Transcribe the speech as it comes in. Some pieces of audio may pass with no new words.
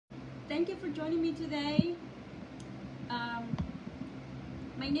Thank you for joining me today.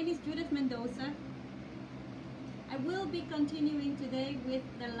 My name is Judith Mendoza. I will be continuing today with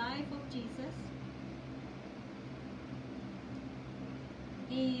the life of Jesus.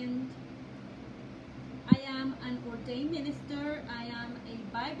 And I am an ordained minister. I am a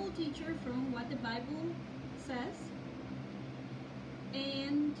Bible teacher from what the Bible says.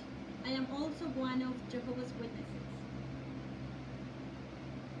 And I am also one of Jehovah's Witnesses.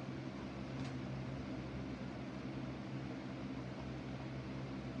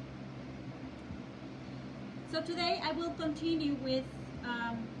 So today I will continue with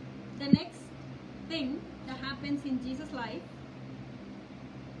the next thing that happens in Jesus' life.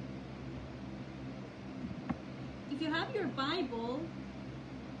 If you have your Bible,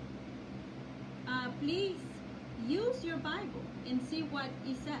 please use your Bible and see what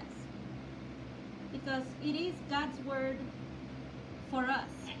it says, because it is God's word for us.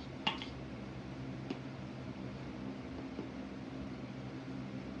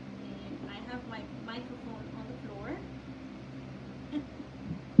 And I have my microphone on the floor.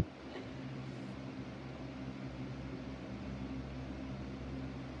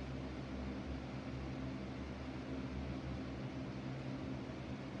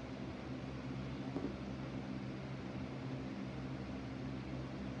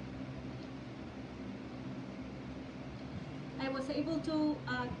 I was able to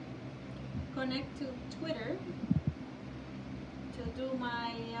connect to Twitter to do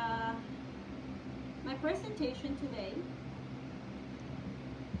my presentation today.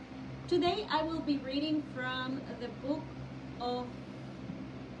 Today I will be reading from the book of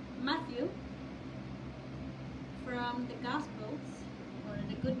Matthew, from the Gospels, or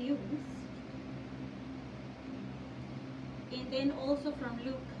the Good News, and then also from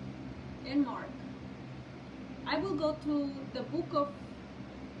Luke and Mark. I will go to the book of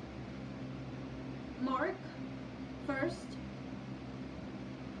Mark first.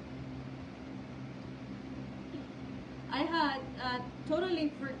 I had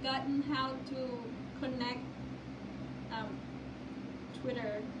totally forgotten how to connect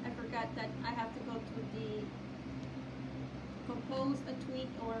Twitter. I forgot that I have to go to the compose a tweet,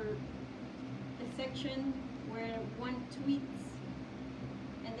 or the section where one tweets,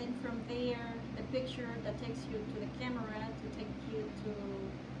 and then from there the picture that takes you to the camera to take you to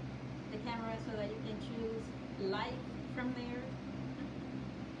the camera so that you can choose live from there.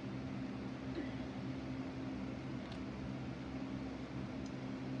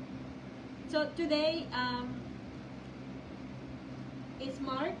 So today is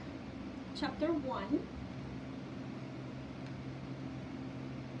Mark chapter 1.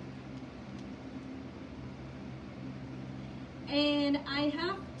 And I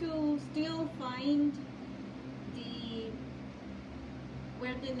have to still find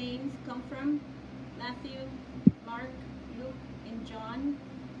where the names come from: Matthew, Mark, Luke, and John.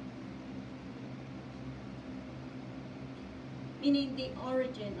 Meaning the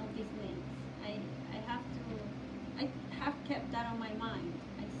origin of these names. I have kept that on my mind.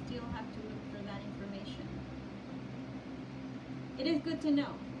 I still have to look for that information. It is good to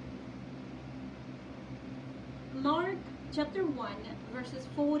know. Mark chapter 1, verses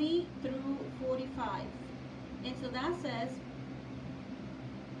 40 through 45. And so that says,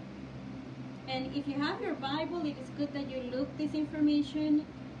 and if you have your Bible, it is good that you look this information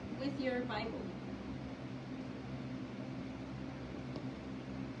with your Bible.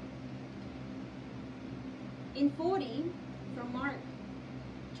 In 40, from Mark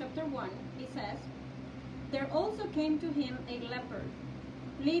chapter 1, it says, there also came to him a leper,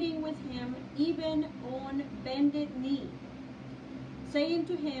 pleading with him even on bended knee, saying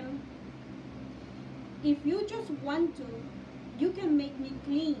to him, if you just want to, you can make me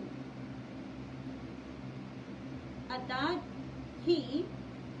clean. At that, he,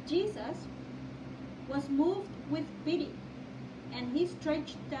 Jesus, was moved with pity, and he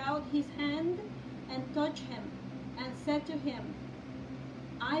stretched out his hand and touched him, and said to him,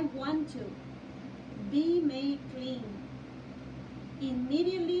 I want to be made clean.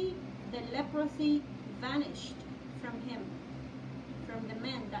 Immediately the leprosy vanished from him, from the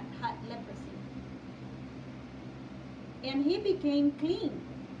man that had leprosy, and he became clean.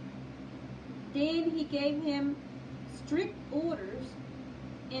 Then he gave him strict orders,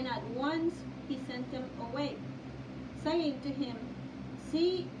 and at once he sent him away, saying to him,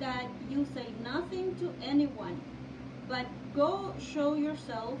 see that you say nothing to anyone, but go show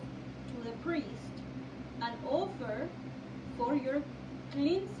yourself to the priest, and offer for your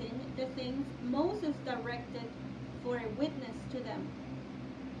cleansing the things Moses directed for a witness to them.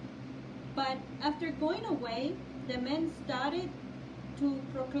 But after going away, the men started to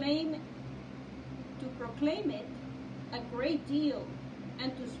proclaim it a great deal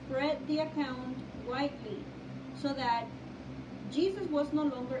and to spread the account widely, so that Jesus was no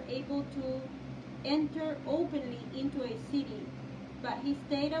longer able to enter openly into a city, but he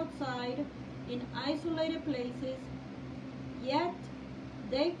stayed outside in isolated places. Yet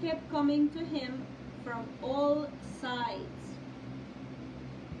they kept coming to him from all sides.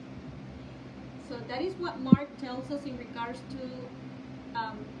 So that is what Mark tells us in regards to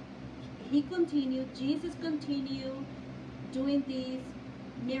Jesus continued doing these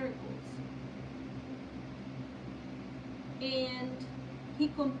miracles. And he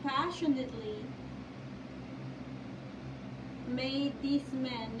compassionately made these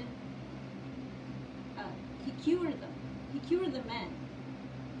men, he cured them. He cured the man.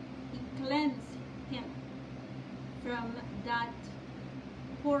 He cleansed him from that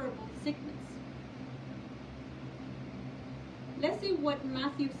horrible sickness. Let's see what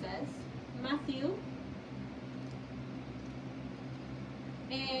Matthew says. Matthew,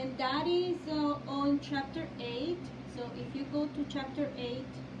 and that is on chapter 8. So if you go to chapter 8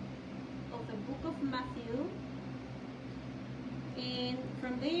 of the book of Matthew, and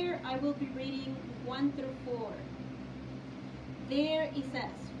from there I will be reading 1 through 4. There it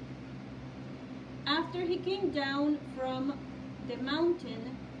says, after he came down from the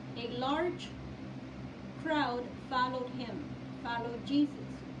mountain, a large crowd followed Jesus.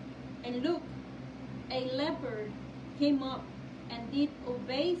 And look, a leper came up and did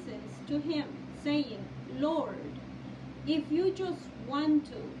obeisance to him, saying, Lord, if you just want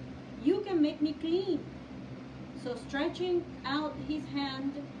to, you can make me clean. So stretching out his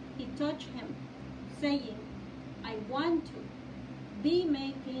hand, he touched him, saying, I want to, be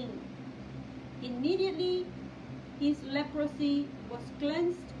made clean. Immediately his leprosy was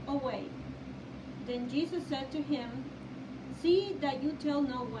cleansed away. Then Jesus said to him, see that you tell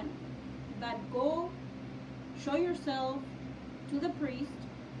no one, but go, show yourself to the priest,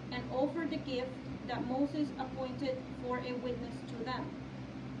 and offer the gift that Moses appointed for a witness to them.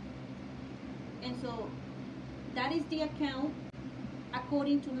 And so that is the account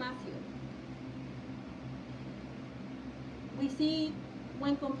according to Matthew. We see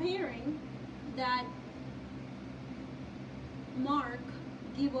when comparing that Mark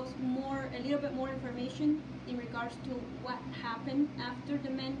gives us a little bit more information in regards to what happened after the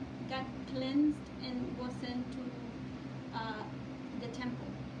man got cleansed and was sent to the temple.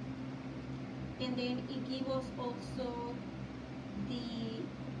 And then it gives us also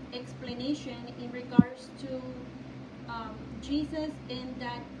the explanation in regards to Jesus, and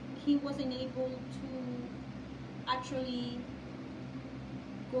that he wasn't able to actually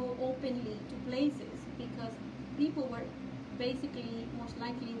go openly to places because people were basically most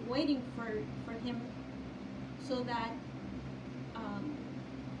likely waiting for him so that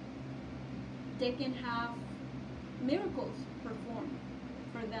they can have miracles performed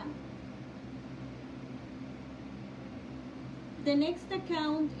for them. The next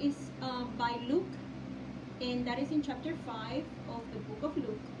account is by Luke, and that is in chapter 5 of the book of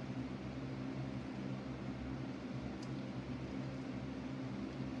Luke.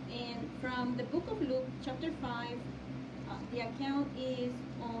 And from the book of Luke, chapter 5, the account is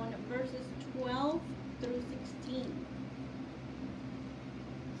on verses 12 through 16.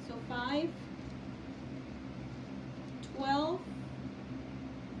 So 12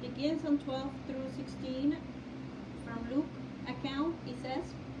 begins on 12 through 16 from Luke account. It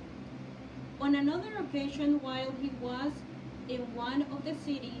says, on another occasion, while he was in one of the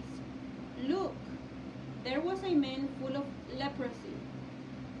cities, look, there was a man full of leprosy.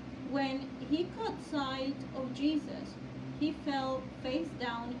 When he caught sight of Jesus, he fell face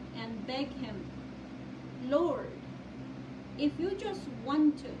down and begged him, Lord, if you just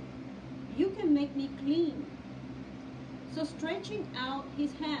want to, you can make me clean. So stretching out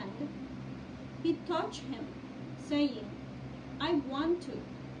his hand, he touched him, saying, I want to,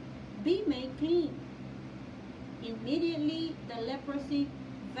 be made clean. Immediately the leprosy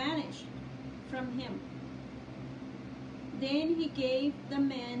vanished from him. Then he gave the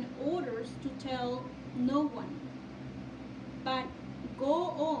man orders to tell no one, but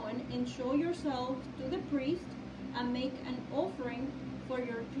go on and show yourself to the priest and make an offering for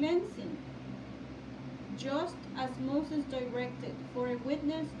your cleansing, just as Moses directed, for a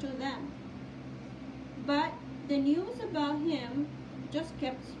witness to them. But the news about him just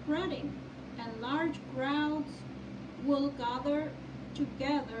kept spreading, and large crowds will gather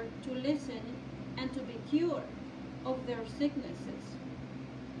together to listen and to be cured of their sicknesses.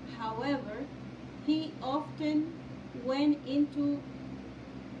 However, he often went into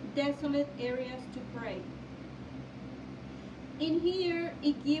desolate areas to pray. In here,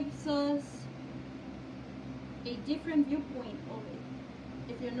 it gives us a different viewpoint of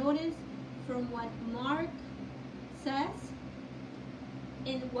it. If you notice, from what Mark says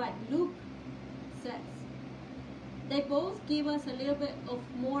and what Luke says, they both give us a little bit of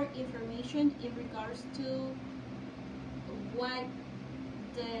more information in regards to what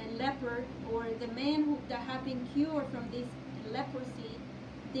the leper or the man that had been cured from this leprosy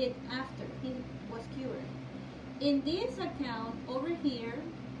did after he was cured. In this account over here,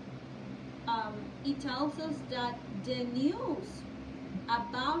 it tells us that the news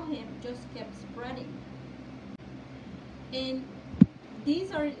about him just kept spreading. And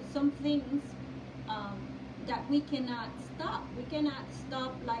these are some things that we cannot stop. We cannot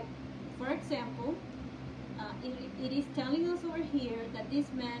stop, like, for example, it is telling us over here that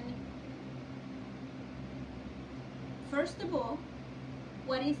this man, first of all,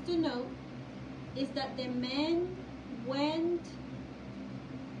 what is to note is that the man went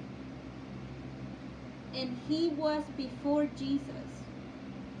and he was before Jesus.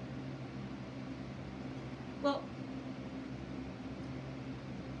 Well,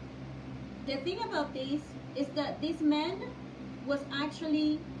 the thing about this is that this man was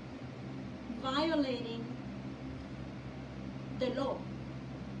actually violating the law.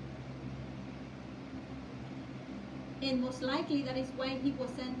 And most likely that is why he was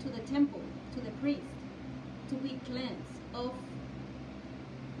sent to the temple, to the priest, to be cleansed of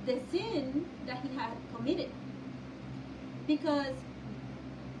the sin that he had committed. Because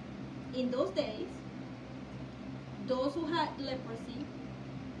in those days, those who had leprosy,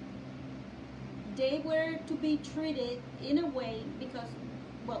 they were to be treated in a way, because,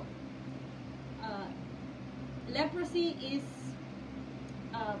 well, leprosy is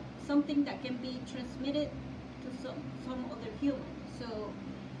something that can be transmitted to some other human. So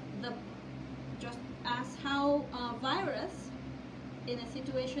just as how a virus, in a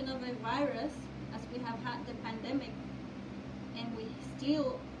situation of a virus, as we have had the pandemic, and we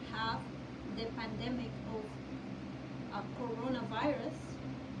still have the pandemic of coronavirus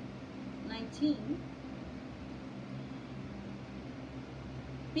 19,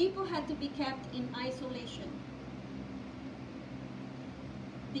 people had to be kept in isolation,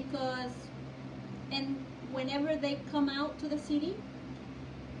 because, and whenever they come out to the city,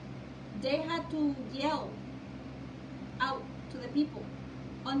 they had to yell out to the people,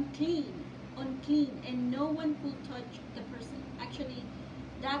 unclean, unclean, and no one could touch the person. Actually,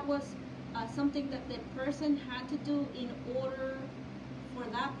 that was something that the person had to do in order for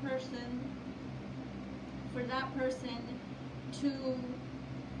that person to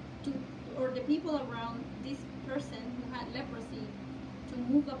or the people around this person who had leprosy to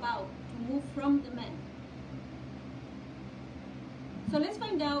move about, to move from the man. So let's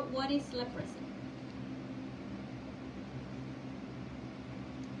find out what is leprosy.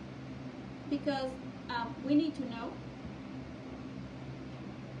 Because we need to know.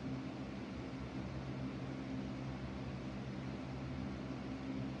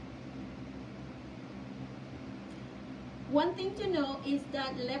 One thing to know is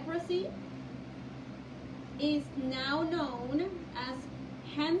that leprosy is now known as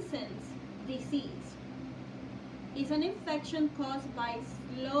Hansen's disease. It's an infection caused by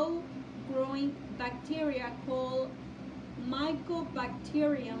slow-growing bacteria called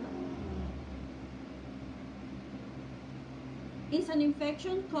Mycobacterium. It's an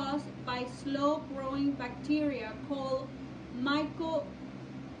infection caused by slow-growing bacteria called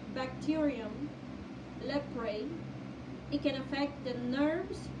Mycobacterium leprae. It can affect the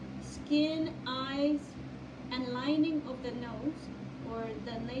nerves, skin, eyes, and lining of the nose or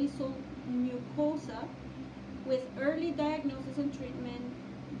the nasal mucosa. With early diagnosis and treatment,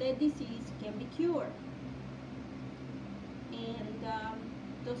 the disease can be cured. And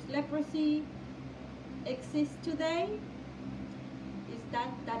does leprosy exist today?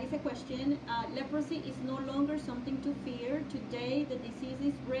 That is a question. Leprosy is no longer something to fear. Today, the disease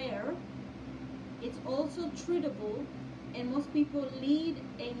is rare. It's also treatable, and most people lead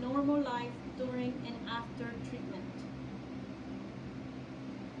a normal life during and after treatment.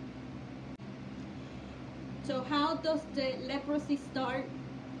 So how does the leprosy start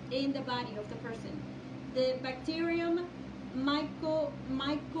in the body of the person? The bacterium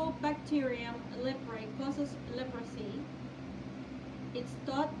Mycobacterium leprae causes leprosy. It's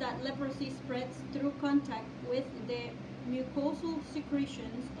thought that leprosy spreads through contact with the mucosal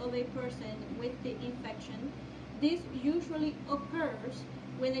secretions of a person with the infection. This usually occurs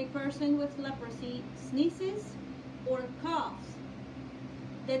when a person with leprosy sneezes or coughs.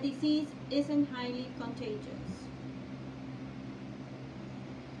 The disease isn't highly contagious.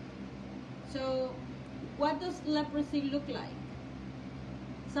 So, what does leprosy look like?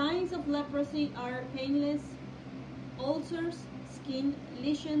 Signs of leprosy are painless ulcers, skin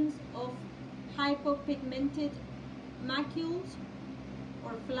lesions of hypopigmented macules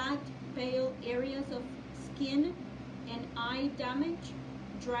or flat, pale areas of skin and eye damage,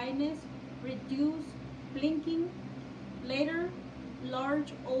 dryness, reduced blinking. Later,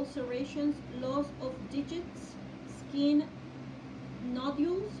 large ulcerations, loss of digits, skin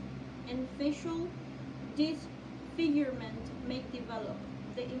nodules, and facial disfigurement may develop.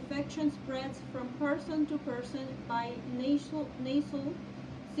 The infection spreads from person to person by nasal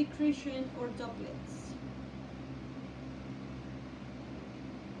secretion or droplets.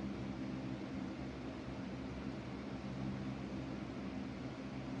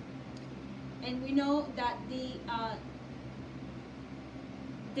 And we know that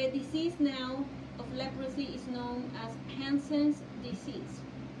the disease now of leprosy is known as Hansen's disease.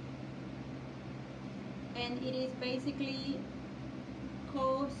 And it is basically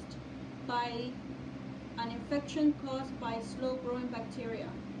caused by an infection caused by slow-growing bacteria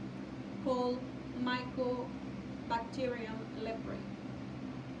called Mycobacterium leprae.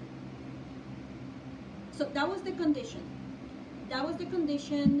 So that was the condition. That was the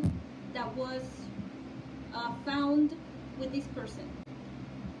condition that was found with this person.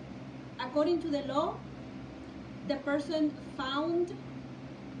 According to the law, the person found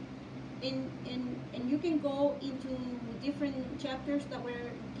and you can go into different chapters that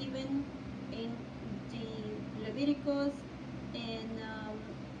were given in the Leviticus and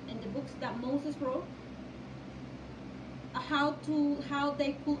the books that Moses wrote, how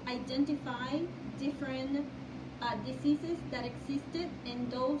they could identify different diseases that existed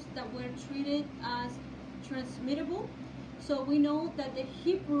and those that were treated as transmittable. So we know that the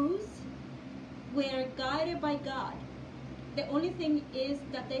Hebrews were guided by God. The only thing is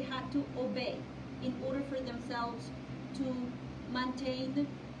that they had to obey in order for themselves to maintain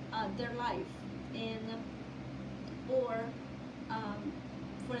their life or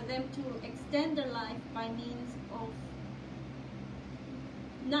for them to extend their life by means of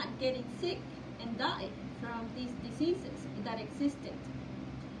not getting sick and die from these diseases that existed.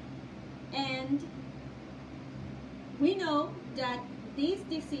 And we know that this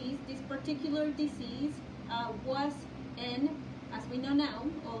disease, this particular disease, was, and as we know now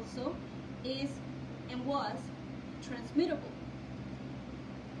also, is and was transmittable.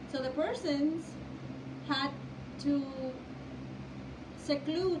 So the persons had to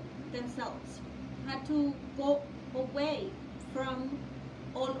seclude themselves, had to go away from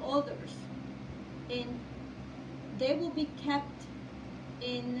all others, and they will be kept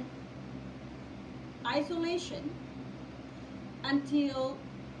in isolation until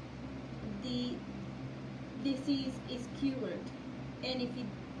the disease is cured. And if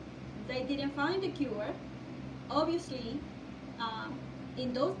they didn't find a cure, obviously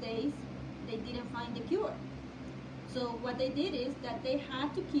in those days they didn't find a cure. So what they did is that they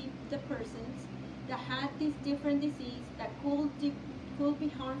had to keep the persons that had this different disease that could be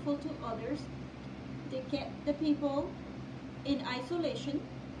harmful to others. They kept the people in isolation.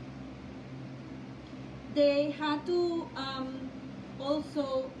 They had to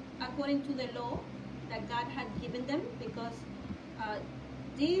also, according to the law that God had given them, because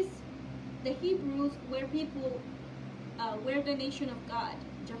the Hebrews were people, were the nation of God,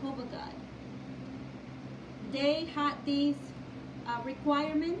 Jehovah God. They had these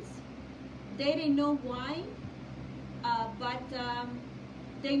requirements. They didn't know why, but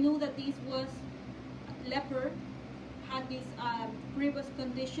they knew that this was leper, had these grievous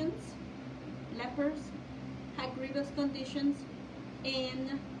conditions. Lepers had grievous conditions,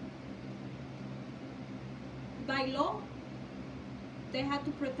 and by law they had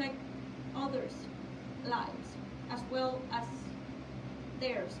to protect others' lives as well as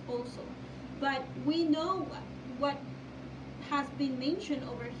theirs also. But we know what has been mentioned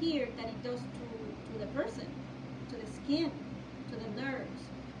over here that it does to the person, to the skin, to the nerves.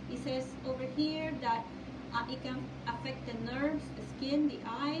 It says over here that it can affect the nerves, the skin, the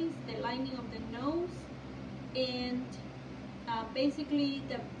eyes, the lining of the nose, and basically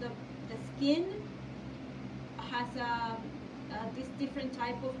the skin has this different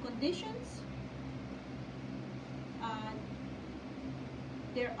type of conditions.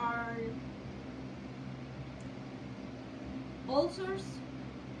 There are ulcers,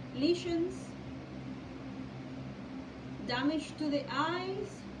 lesions, damage to the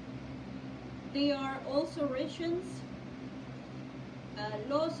eyes. There are ulcerations,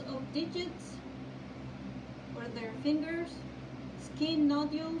 loss of digits or their fingers, skin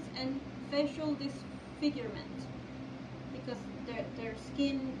nodules, and facial disfigurement because their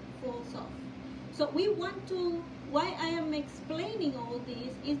skin falls off. So we want to why I am explaining all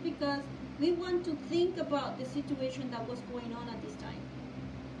this is because we want to think about the situation that was going on at this time.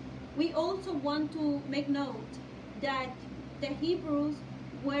 We also want to make note that the Hebrews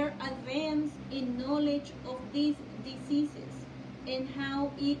were advanced in knowledge of these diseases and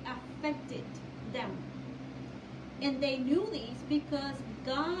how it affected them. And they knew this because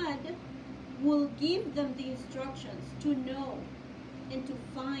God will give them the instructions to know and to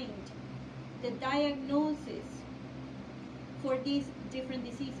find the diagnosis for these different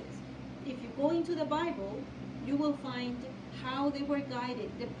diseases. If you go into the Bible, you will find how they were guided.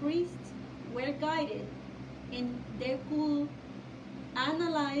 The priests were guided, and they could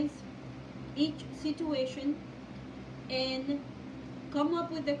analyze each situation and come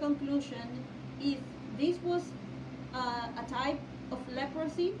up with the conclusion if this was a type of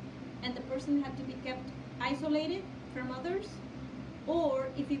leprosy and the person had to be kept isolated from others, or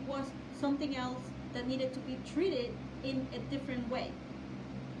if it was something else that needed to be treated in a different way.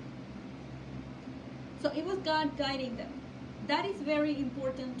 So it was God guiding them. That is very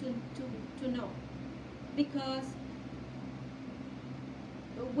important to know, because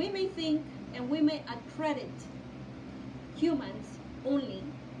we may think and we may accredit humans only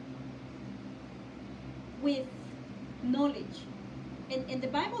with knowledge. And the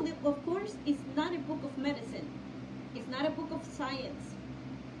Bible, of course, is not a book of medicine. It's not a book of science.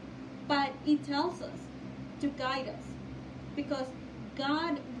 But it tells us to guide us, because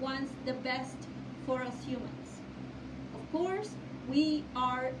God wants the best for us humans. Of course, we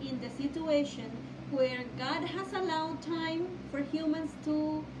are in the situation where God has allowed time for humans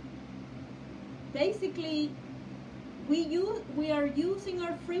to basically, we are using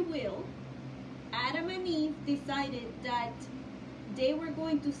our free will. Adam and Eve decided that they were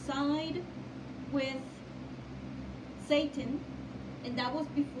going to side with Satan, and that was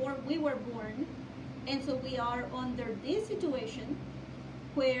before we were born. And so we are under this situation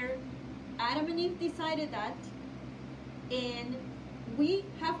where Adam and Eve decided that, and we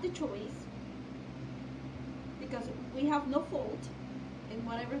have the choice, because we have no fault in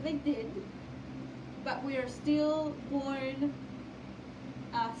whatever they did, but we are still born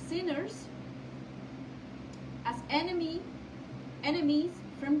sinners, as enemies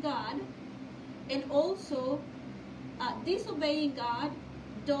from God, and also disobeying God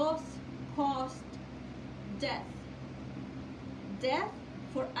does cause death. Death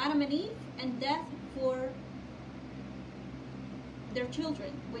for Adam and Eve, and death for their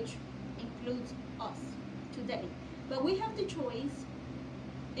children, which includes us today. But we have the choice,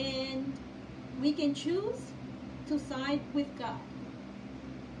 and we can choose to side with God.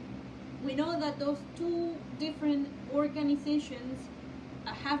 We know that those two different organizations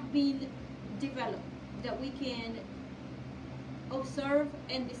have been developed, that we can observe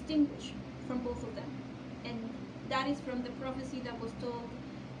and distinguish from both of them. And that is from the prophecy that was told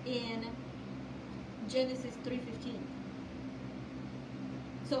in Genesis 3:15.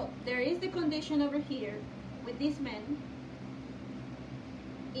 So there is the condition over here with these men,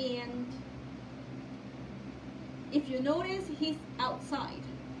 and if you notice, he's outside.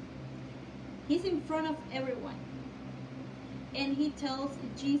 He's in front of everyone, and he tells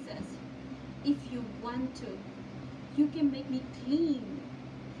Jesus, if you want to, you can make me clean.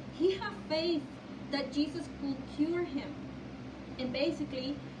 He had faith that Jesus could cure him. And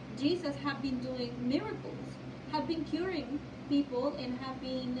basically, Jesus had been doing miracles, had been curing people, and have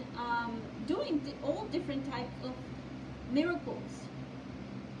been doing all different types of miracles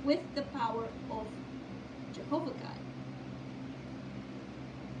with the power of Jehovah God.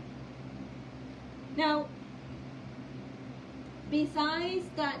 Now, besides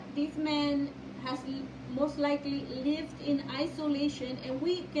that, this man has most likely lived in isolation, and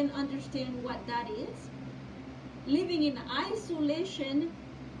we can understand what that is. Living in isolation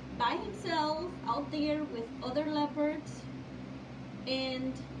by himself out there with other lepers,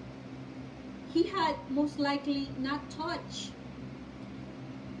 and he had most likely not touched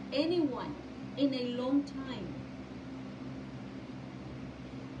anyone in a long time.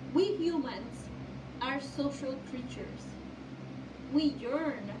 We humans are social creatures. We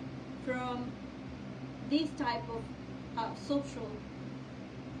yearn from this type of social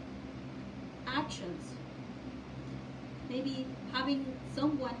actions. Maybe having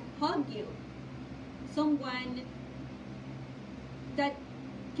someone hug you, someone that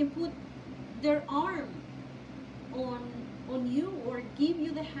can put their arm on you, or give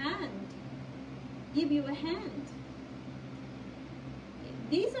you a hand.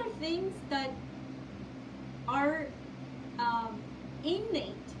 These are things that are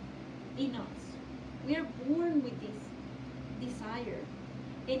innate in us. We are born with this desire,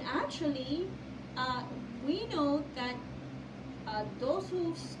 and actually we know that those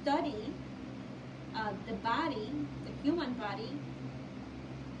who study the body, the human body,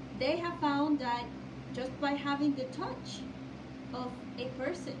 they have found that just by having the touch of a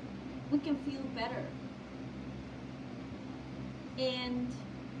person, we can feel better. And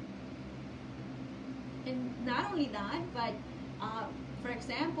not only that, but for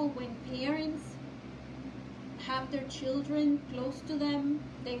example, when parents have their children close to them,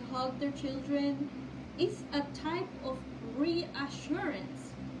 they hug their children, it's a type of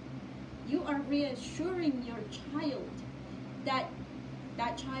reassurance. You are reassuring your child that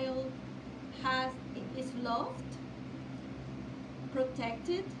that child is loved,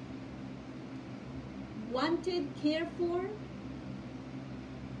 protected, wanted, cared for,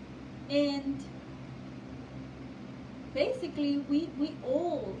 and basically we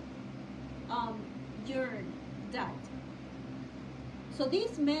all yearn that. So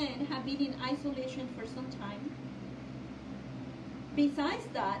these men have been in isolation for some time. Besides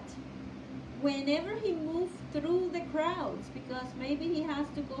that, whenever he moved through the crowds, because maybe he has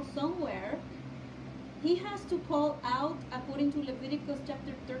to go somewhere, he has to call out, according to Leviticus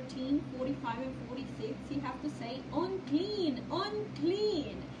chapter 13, 45 and 46, he has to say, unclean,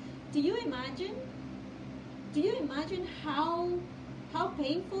 unclean. Do you imagine? Do you imagine how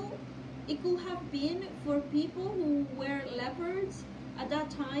painful it could have been for people who were lepers at that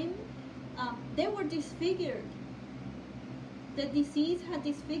time? They were disfigured. The disease had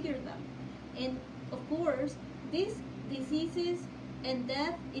disfigured them. And of course, these diseases and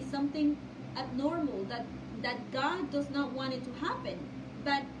death is something abnormal that God does not want it to happen.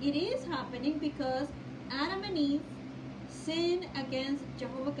 But it is happening because Adam and Eve sinned against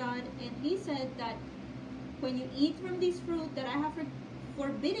Jehovah God, and he said that when you eat from this fruit that I have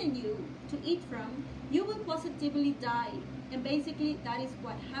forbidden you to eat from, you will positively die. And basically that is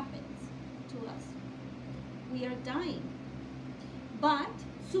what happens to us. We are dying. But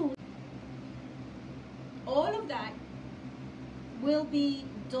soon, all of that will be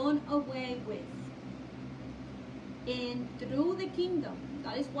done away with. And through the kingdom,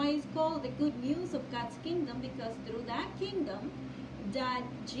 that is why it's called the good news of God's kingdom, because through that kingdom that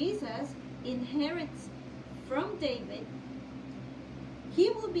Jesus inherits from David, he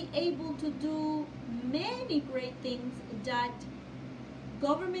will be able to do many great things that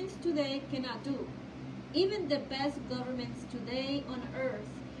governments today cannot do. Even the best governments today on earth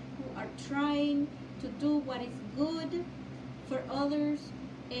who are trying to do what is good for others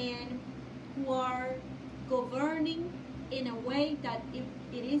and who are governing in a way that it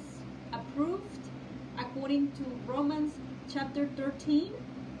is approved according to Romans chapter 13,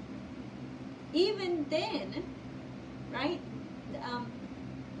 even then, right,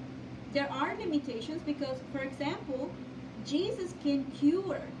 there are limitations because, for example, Jesus can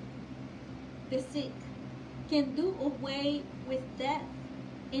cure the sick, can do away with death,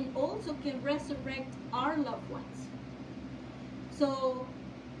 and also can resurrect our loved ones. So,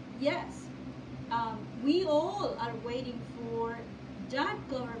 yes, we all are waiting for that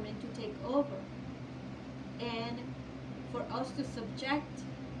government to take over and for us to subject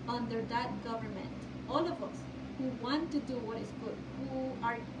under that government. All of us who want to do what is good, who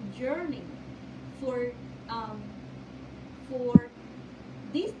are yearning for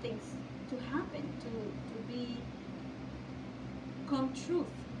these things to happen, to become truth.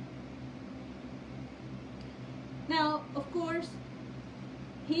 Now, of course,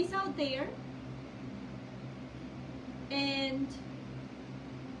 he's out there and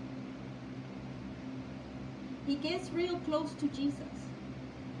he gets real close to Jesus.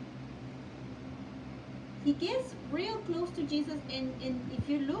 He gets real close to Jesus, and if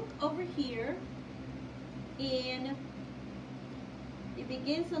you look over here, and it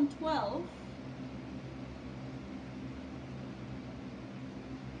begins on 12.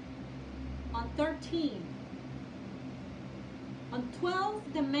 On 13. On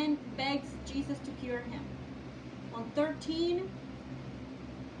 12, the man begs Jesus to cure him. On 13,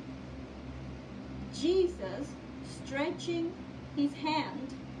 Jesus, stretching his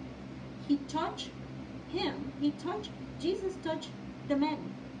hand, he touched him. Jesus touched the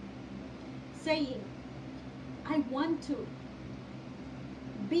man, saying, I want to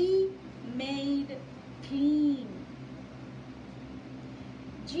be made clean.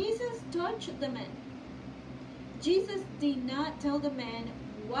 Jesus touched the man. Jesus did not tell the man,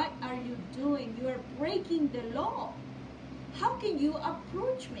 what are you doing? You are breaking the law. How can you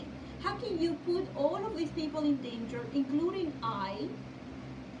approach me? How can you put all of these people in danger, including I,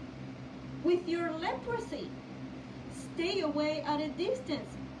 with your leprosy? Stay away at a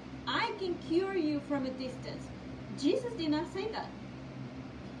distance. I can cure you from a distance. Jesus did not say that.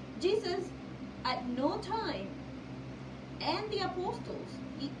 Jesus at no time, and the apostles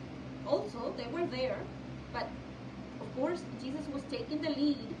also, they were there, but of course Jesus was taking the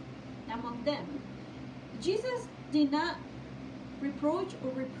lead among them. Jesus did not reproach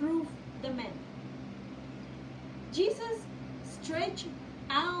or reprove the men. Jesus stretched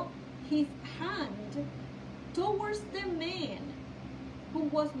out his hand towards the man who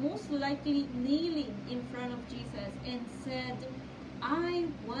was most likely kneeling in front of Jesus and said, I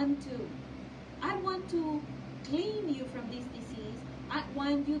want to clean you from this disease. I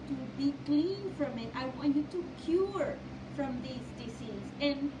want you to be clean from it. I want you to cure from this disease.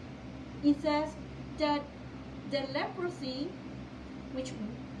 And it says that the leprosy, which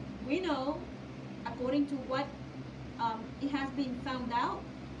we know, according to what it has been found out,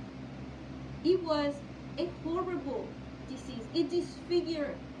 it was a horrible disease. It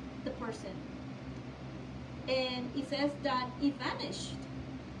disfigured the person. And it says that it vanished.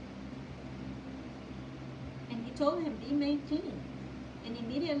 And he told him, be made clean. And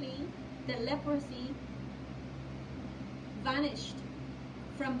immediately the leprosy vanished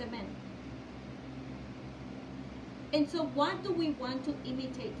from the man. And so what do we want to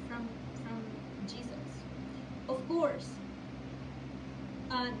imitate from Jesus? Of course,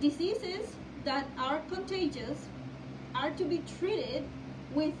 diseases that are contagious are to be treated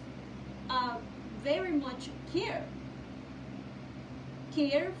with very much care.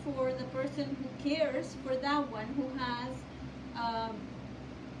 Care for the person who cares for that one who has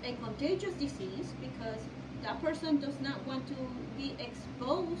a contagious disease, because that person does not want to be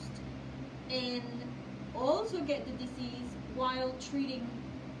exposed and also get the disease while treating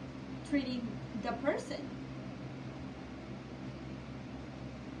the person.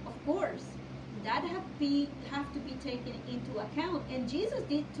 Of course, that have to be taken into account, and Jesus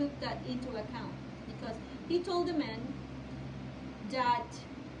took that into account, because he told the man that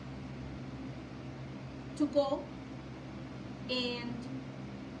to go and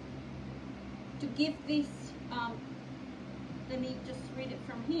to give this, let me just read it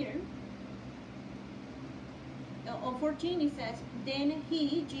from here. On 14 it says, then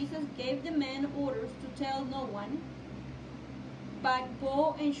Jesus gave the man orders to tell no one, but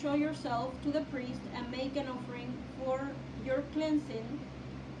go and show yourself to the priest and make an offering for your cleansing,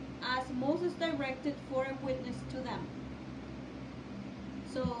 as Moses directed, for a witness to them.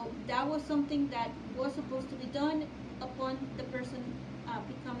 So that was something that was supposed to be done upon the person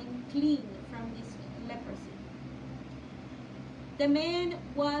becoming clean from this leprosy. The man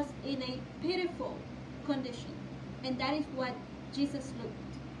was in a pitiful condition, and that is what Jesus looked.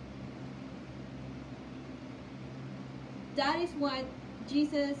 That is what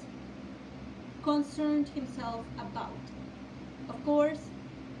Jesus concerned himself about. Of course,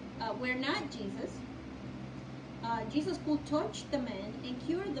 we're not Jesus. Jesus could touch the man and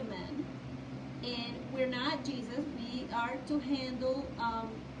cure the man, and we're not Jesus. We are to handle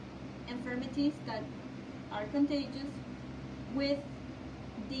infirmities that are contagious with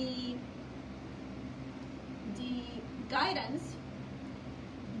the guidance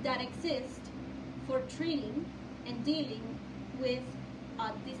that exists for treating and dealing with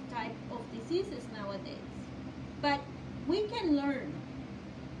this type of diseases nowadays. But we can learn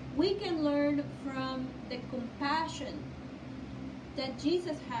from the compassion that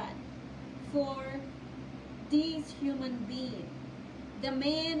Jesus had for this human being. The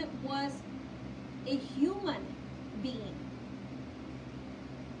man was a human being.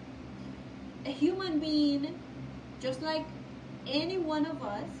 A human being just like any one of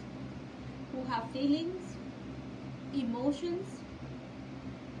us, who have feelings, emotions,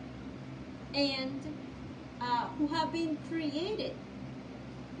 and who have been created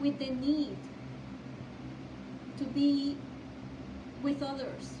with the need to be with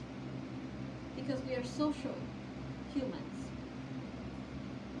others, because we are social humans,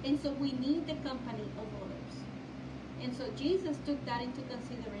 and so we need the company of others. And so Jesus took that into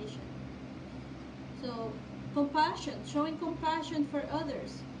consideration. So compassion, showing compassion for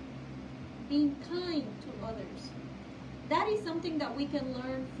others, being kind to others, that is something that we can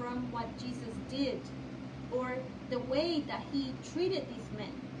learn from what Jesus did, or the way that he treated these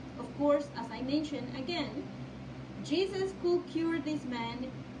men. Of course, as I mentioned again, Jesus could cure this man,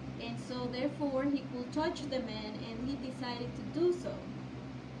 and so therefore he could touch the man, and he decided to do so.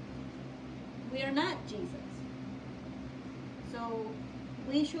 We are not Jesus. So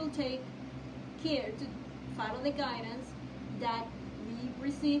we should take care to follow the guidance that we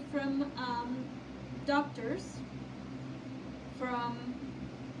receive from doctors, from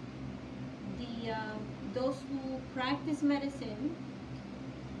those who practice medicine,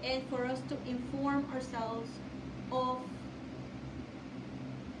 and for us to inform ourselves of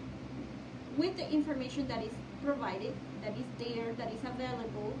with the information that is provided, that is there, that is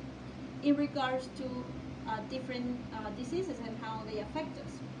available in regards to different diseases and how they affect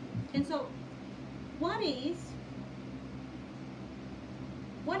us. And so, what is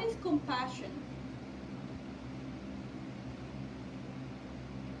compassion?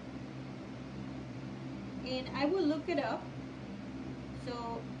 And I will look it up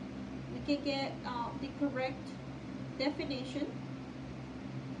so we can get the correct definition.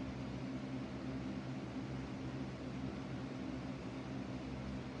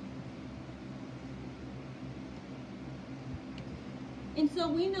 And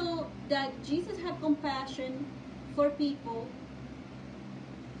so we know that Jesus had compassion for people,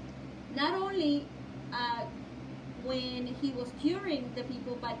 not only when he was curing the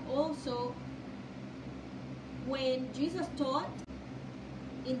people, but also when Jesus taught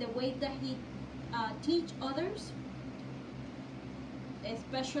in the way that he teach others,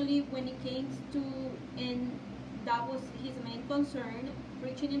 especially when it came to, and that was his main concern,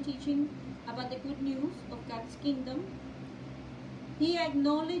 preaching and teaching about the good news of God's kingdom. He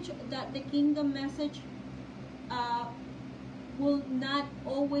acknowledged that the kingdom message will not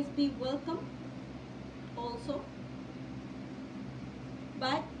always be welcome also,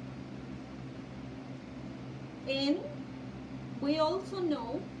 but and we also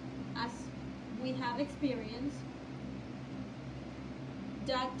know, as we have experienced,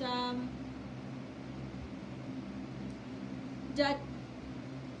 that that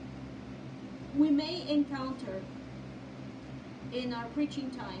we may encounter in our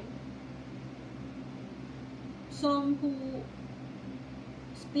preaching time some who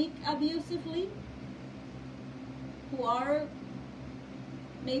speak abusively, who are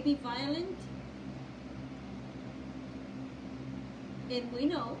maybe violent, and we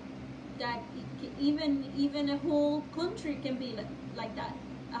know that even a whole country can be like that,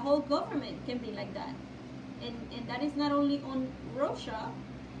 a whole government can be like that, and that is not only on Russia,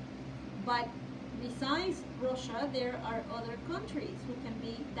 but besides Russia, there are other countries who can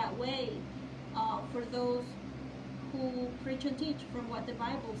be that way for those who preach and teach from what the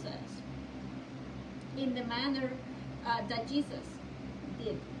Bible says, in the manner that Jesus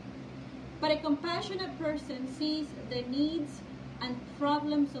did. But a compassionate person sees the needs and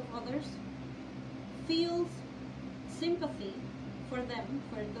problems of others, feels sympathy for them,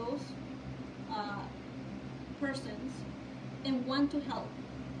 for those persons, and want to help.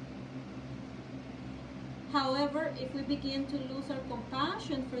 However, if we begin to lose our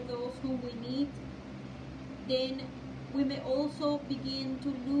compassion for those whom we need, then we may also begin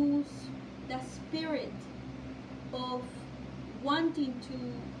to lose the spirit of wanting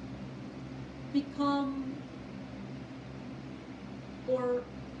to become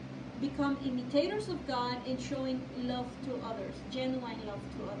imitators of God and showing love to others, genuine love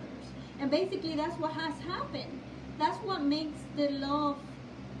to others. And basically that's what has happened. That's what makes the love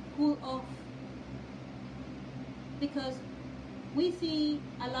cool off, because we see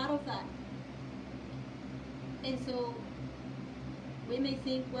a lot of that. And so we may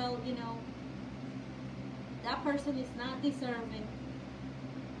think, well, you know, that person is not deserving.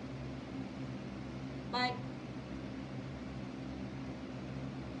 But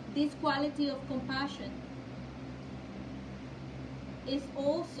this quality of compassion is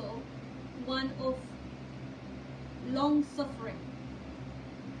also one of long suffering.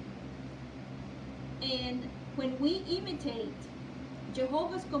 And when we imitate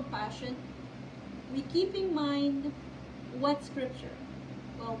Jehovah's compassion, we keep in mind what scripture?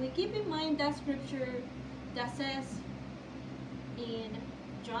 Well, we keep in mind that scripture that says in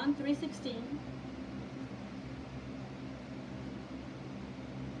John 3:16,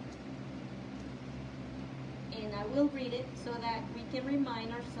 and I will read it so that we can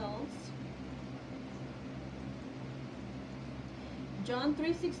remind ourselves. John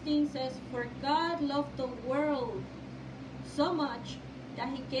 3:16 says, "For God loved the world so much that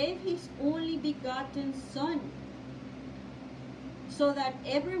he gave his only begotten Son, so that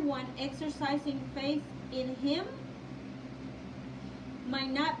everyone exercising faith in him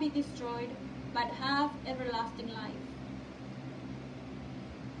might not be destroyed, but have everlasting life."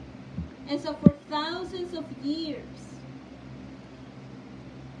 And so for thousands of years,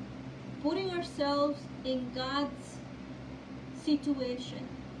 putting ourselves in God's situation,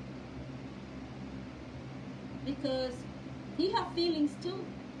 because he has feelings too,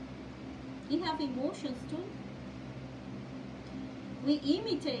 he has emotions too. We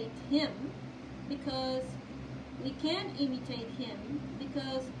imitate him because we can imitate him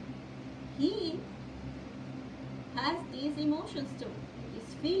because he has these emotions too,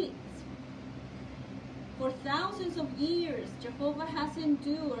 these feelings. For thousands of years, Jehovah has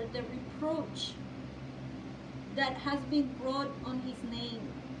endured the reproach that has been brought on his name.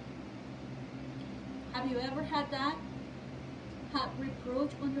 Have you ever had that? Had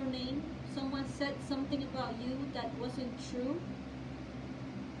reproach on your name? Someone said something about you that wasn't true,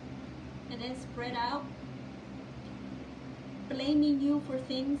 and then spread out, blaming you for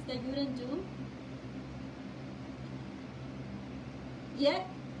things that you didn't do? Yet,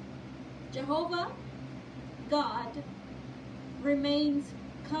 Jehovah God remains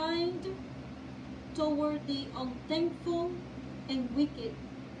kind toward the unthankful and wicked.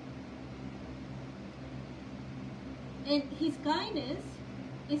 And his kindness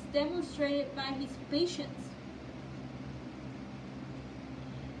is demonstrated by his patience.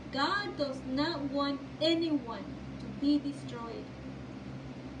 God does not want anyone to be destroyed,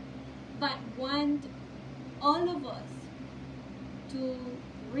 but want all of us to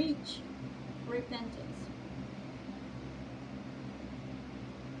reach repentance.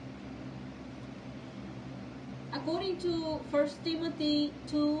 According to 1 Timothy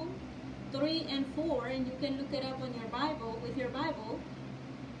 2, 3 and 4, and you can look it up on your Bible, with your Bible,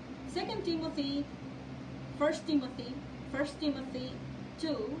 2 Timothy, 1 Timothy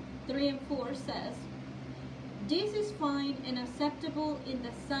 2, 3 and 4 says, "This is fine and acceptable in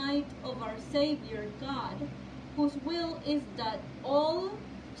the sight of our Savior God, whose will is that all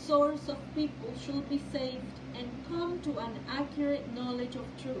sorts of people should be saved and come to an accurate knowledge of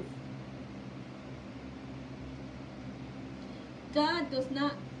truth." God does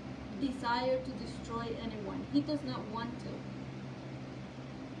not desire to destroy anyone. He does not want to.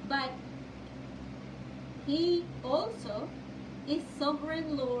 But he also is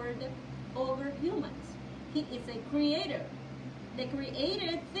sovereign Lord over humans. He is a creator. The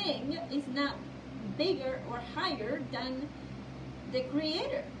created thing is not bigger or higher than the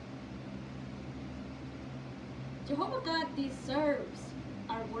creator. Jehovah God deserves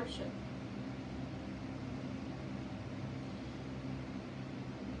our worship.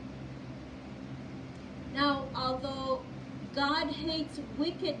 Now, although God hates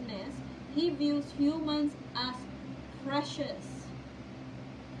wickedness, he views humans as precious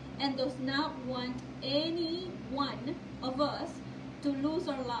and does not want any one of us to lose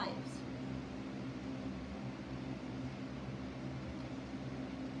our lives.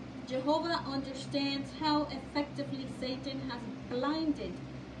 Jehovah understands how effectively Satan has blinded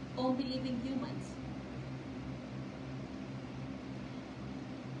unbelieving humans.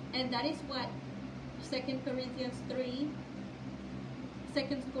 And that is what 2 Corinthians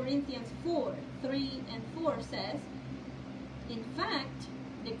 4, 3 and 4 says. In fact,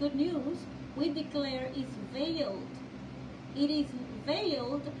 the good news we declare is veiled. It is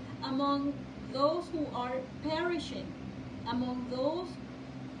veiled among those who are perishing, among those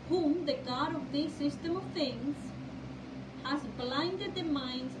whom the God of this system of things has blinded the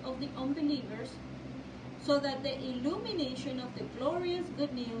minds of the unbelievers, so that the illumination of the glorious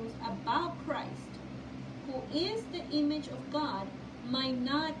good news about Christ, who is the image of God, might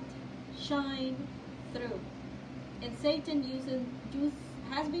not shine through. And Satan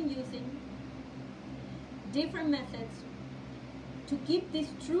has been using different methods to keep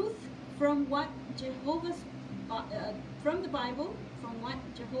this truth from what from the Bible, from what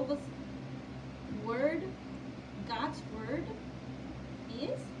Jehovah's word, God's word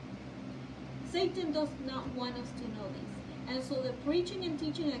is. Satan does not want us to know this. And so the preaching and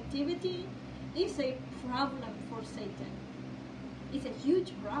teaching activity is a problem for Satan. It's a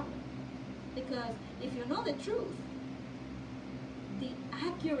huge problem. Because if you know the truth, the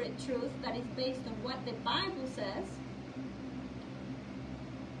accurate truth that is based on what the Bible says,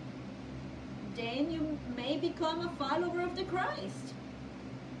 then you may become a follower of the Christ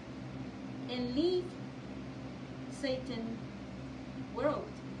and leave Satan's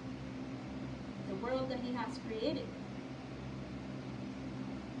world, the world that he has created.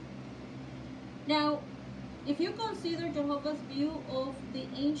 Now, if you consider Jehovah's view of the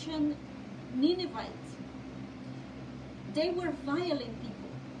ancient Ninevites, they were violent people.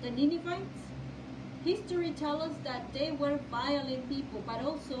 The Ninevites, history tells us that they were violent people, but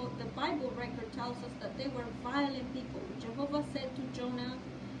also the Bible record tells us that they were violent people. Jehovah said to Jonah,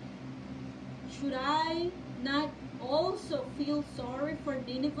 "Should I not also feel sorry for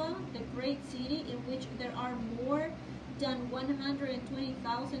Nineveh, the great city in which there are more than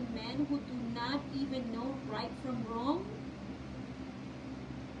 120,000 men who do not even know right from wrong?"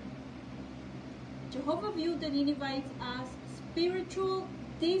 Jehovah viewed the Ninevites as spiritual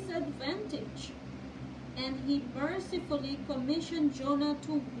disadvantage, and he mercifully commissioned Jonah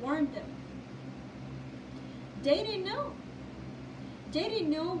to warn them. They didn't know. They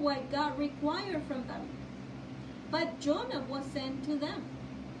didn't know what God required from them. But Jonah was sent to them.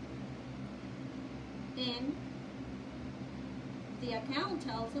 And the account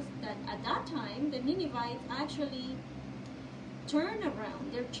tells us that at that time, the Ninevites actually turned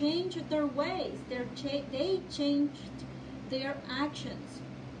around. They changed their ways. They changed their actions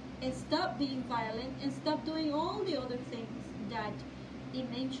and stopped being violent and stopped doing all the other things that it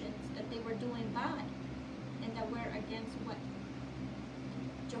mentions that they were doing bad and that were against what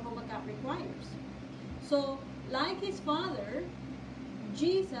Jehovah God requires. So, like his father,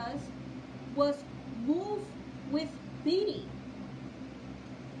 Jesus was moved with pity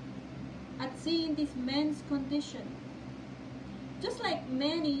at seeing this man's condition. Just like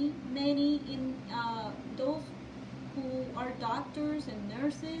many in those who are doctors and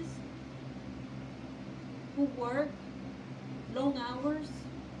nurses who work long hours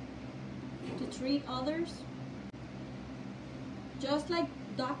to treat others. Just like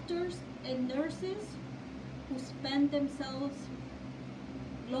doctors and nurses who spend themselves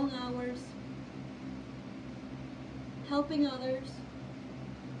long hours helping others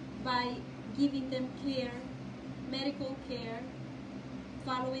by giving them care, medical care,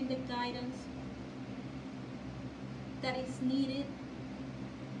 following the guidance that is needed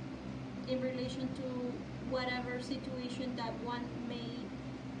in relation to whatever situation that one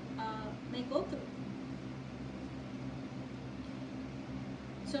may go through.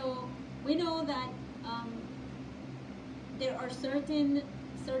 So we know that there are certain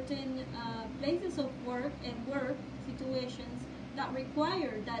places of work and work situations that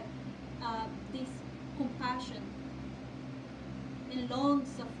require that this compassion and long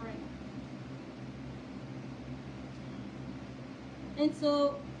suffering. And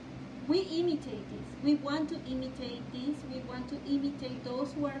so we imitate this. We want to imitate this. We want to imitate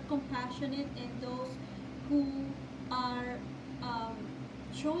those who are compassionate and those who are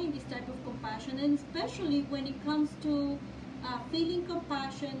showing this type of compassion, and especially when it comes to feeling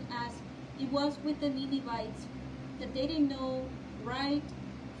compassion as it was with the Ninevites, that they didn't know right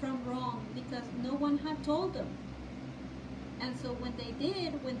from wrong because no one had told them. And so when they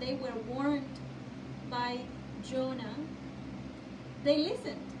did, when they were warned by Jonah, they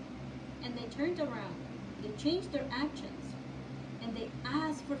listened and they turned around. They changed their actions and they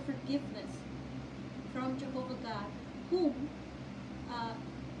asked for forgiveness from Jehovah God, whom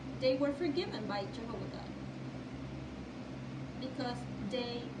they were forgiven by Jehovah God because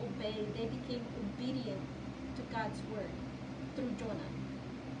they obeyed, they became obedient to God's word through Jonah,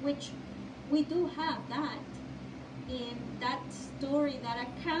 which we do have that in that story, that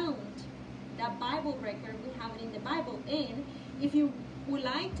account, that Bible record. We have it in the Bible. And if you would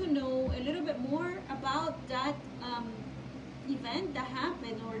like to know a little bit more about that event that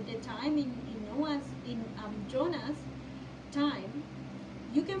happened, or the time in Jonah's time,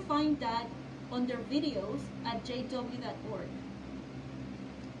 you can find that on their videos at jw.org.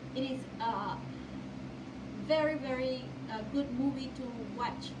 It is a very, very good movie to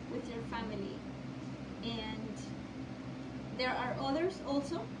watch with your family. And there are others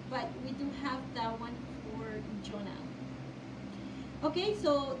also, but we do have that one for Jonah. Okay,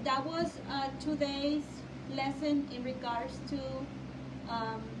 so that was today's lesson in regards to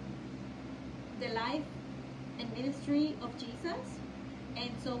the life and ministry of Jesus.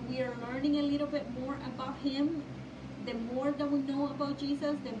 And so we are learning a little bit more about him. The more that we know about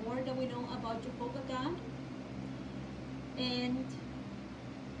Jesus, the more that we know about Jehovah God. And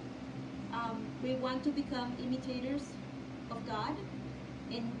we want to become imitators of God.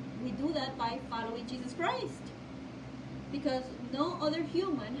 And we do that by following Jesus Christ. Because no other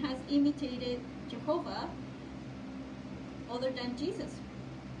human has imitated Jehovah other than Jesus.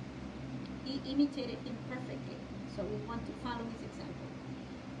 He imitated him perfectly. So we want to follow his example.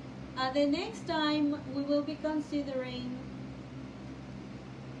 The next time we will be considering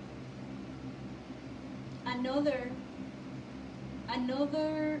another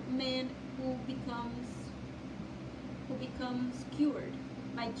man who becomes cured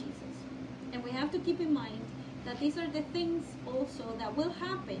by Jesus. And we have to keep in mind that these are the things also that will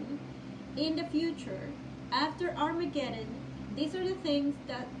happen in the future after Armageddon. These are the things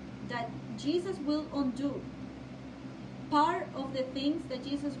that Jesus will undo. Part of the things that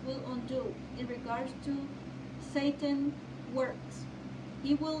Jesus will undo in regards to Satan's works.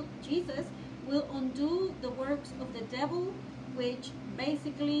 Jesus will undo the works of the devil, which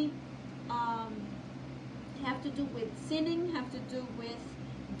basically have to do with sinning, have to do with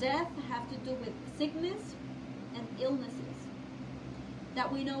death, have to do with sickness and illnesses that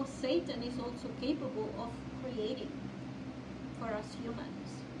we know Satan is also capable of creating for us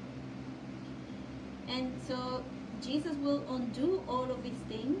humans. And so Jesus will undo all of these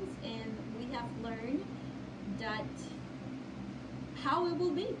things, and we have learned that how it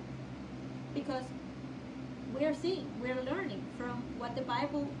will be, because we're seeing, we're learning from what the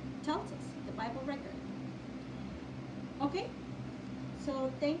Bible tells us, the Bible record. Okay,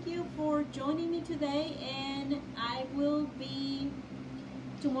 so thank you for joining me today, and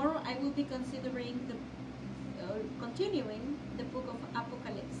tomorrow I will be considering continuing the book of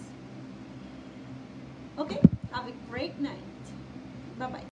Apocalypse. Okay, have a great night. Bye-bye.